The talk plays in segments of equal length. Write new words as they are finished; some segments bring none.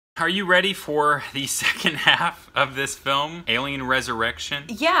Are you ready for the second half of this film, Alien Resurrection?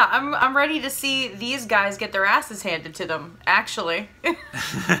 Yeah, I'm ready to see these guys get their asses handed to them, actually.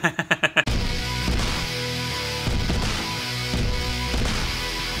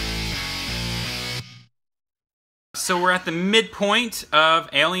 So we're at the midpoint of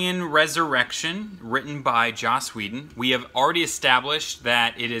Alien Resurrection, written by Joss Whedon. We have already established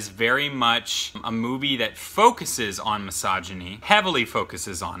that it is very much a movie that focuses on misogyny, heavily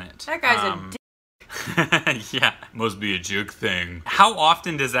focuses on it. That guy's a dick. Yeah, must be a joke thing. How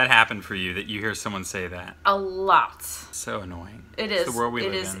often does that happen for you, that you hear someone say that? A lot. So annoying. It is. It's the world we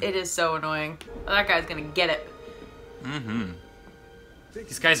live in. It is so annoying. That guy's gonna get it. Mm-hmm.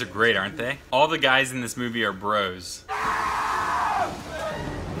 These guys are great, aren't they? All the guys in this movie are bros.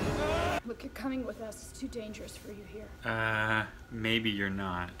 Look, you're coming with us. It's too dangerous for you here. Maybe you're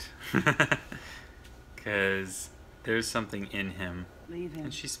not. Because there's something in him. Leave him.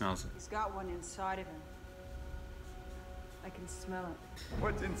 And she smells it. He's got one inside of him. I can smell it.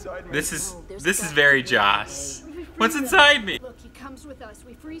 What's inside me? This is very Joss. What's inside me? Look, he comes with us.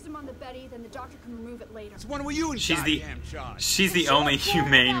 We freeze him on the Betty, then the doctor can remove it later. It's one of you. She's the only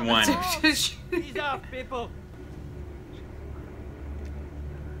humane one. He's off, people.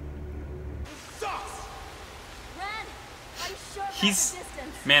 He's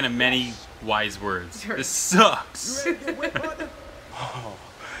man of many wise words. This sucks. Oh,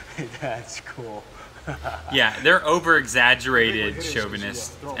 that's cool. Yeah, they're over-exaggerated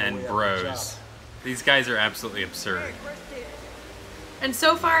chauvinists and bros. These guys are absolutely absurd. And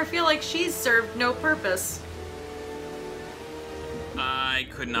so far, I feel like she's served no purpose. I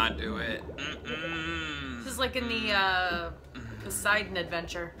could not do it. Mm-mm. This is like in the Poseidon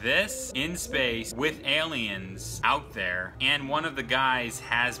adventure. This, in space, with aliens out there, and one of the guys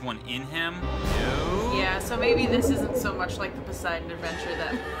has one in him. No. Yeah, so maybe this isn't so much like the Poseidon adventure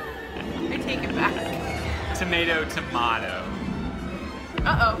that... I take it back. Tomato, tomato.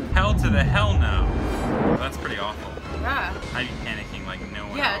 Uh-oh. Hell to the hell no. Well, that's pretty awful. Yeah. I'd be panicking like no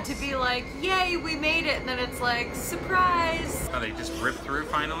one Yeah, else. to be like, yay, we made it, and then it's like, surprise. Oh, they just ripped through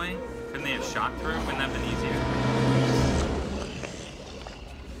finally? Couldn't they have shot through? Wouldn't that have been easier?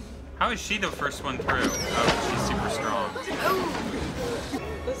 How is she the first one through? Oh, she's super strong. Oh.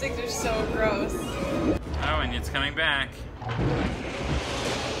 Those things are so gross. Oh, and it's coming back.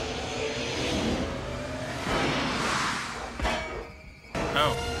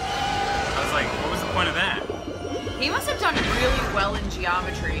 Oh. I was like, what was the point of that? He must have done really well in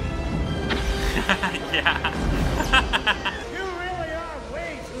geometry. Yeah. You really are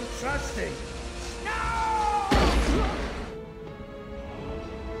way too trusting.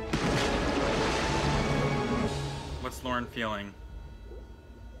 What's Lauren feeling?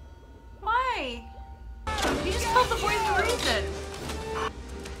 Why? You just told the boys the reason.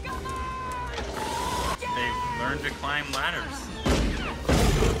 They've learned to climb ladders.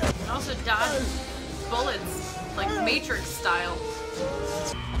 And also dodge bullets, like Matrix style.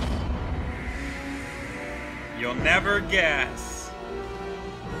 You'll never guess.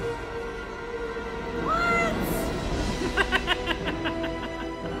 What?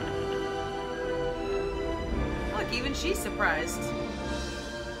 Look, even she's surprised.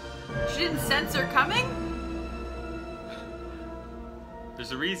 She didn't sense her coming?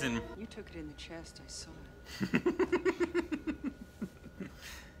 There's a reason. You took it in the chest. I saw it.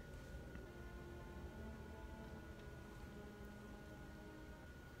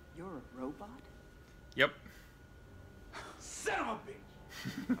 You're a robot? Yep. Son of a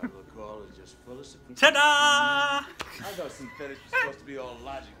bitch. Our recall is just full of surprises. Ta-da! I thought synthetics was supposed to be all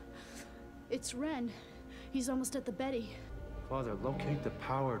logical. It's Ren. He's almost at the Betty. Father, locate the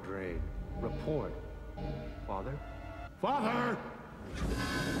power drain. Report. Father? Father!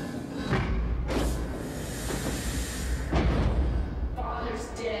 Father's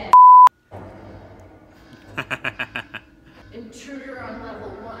dead. Intruder on level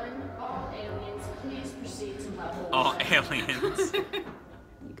 1. All aliens, please proceed to level 1. All aliens.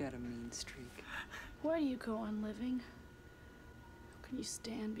 You got a mean streak. Why do you go on living? How can you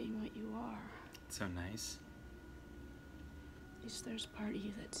stand being what you are? So nice. At least there's a part of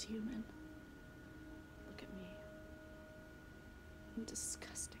you that's human. Look at me. I'm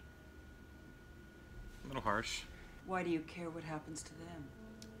disgusting. A little harsh. Why do you care what happens to them?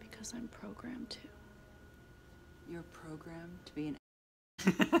 Because I'm programmed to. You're programmed to be an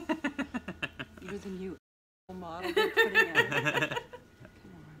You're the new model they're putting out.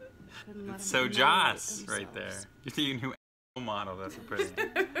 Come on. It's so Joss right there. You're the new model, that's a pretty.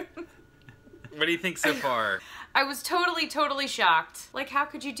 What do you think so far? I was totally shocked. Like, how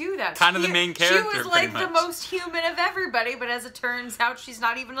could you do that? Kind of the main character, She was like the most human of everybody, but as it turns out, she's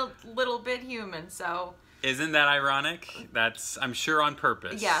not even a little bit human, so... Isn't that ironic? That's, I'm sure, on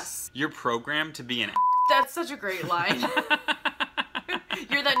purpose. Yes. You're programmed to be an That's such a great line.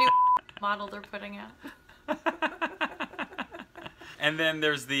 You're that new model they're putting out. And then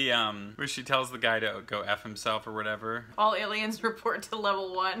there's the, where she tells the guy to go F himself or whatever. All aliens report to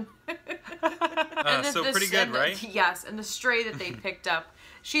level 1. So pretty good, right? Yes, and the stray that they picked up.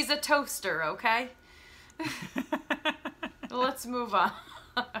 She's a toaster, okay? Let's move on.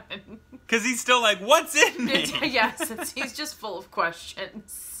 Because he's still like, what's in me? Yes, he's just full of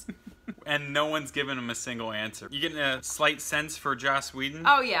questions. And no one's given him a single answer. You getting a slight sense for Joss Whedon?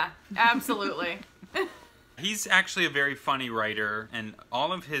 Oh yeah, absolutely. He's actually a very funny writer, and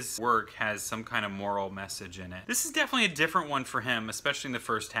all of his work has some kind of moral message in it. This is definitely a different one for him, especially in the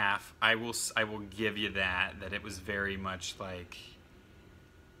first half. I will give you that it was very much like...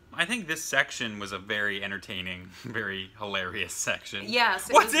 I think this section was a very entertaining, very hilarious section. Yes.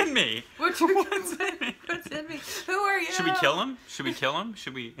 What's in me? What's in me? Who are you? Should we kill him? Should we kill him?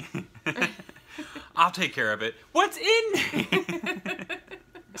 Should we... I'll take care of it. What's in me?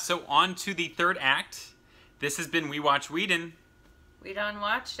 So on to the third act. This has been We Watch Whedon. We done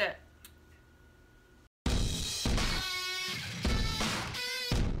watched it.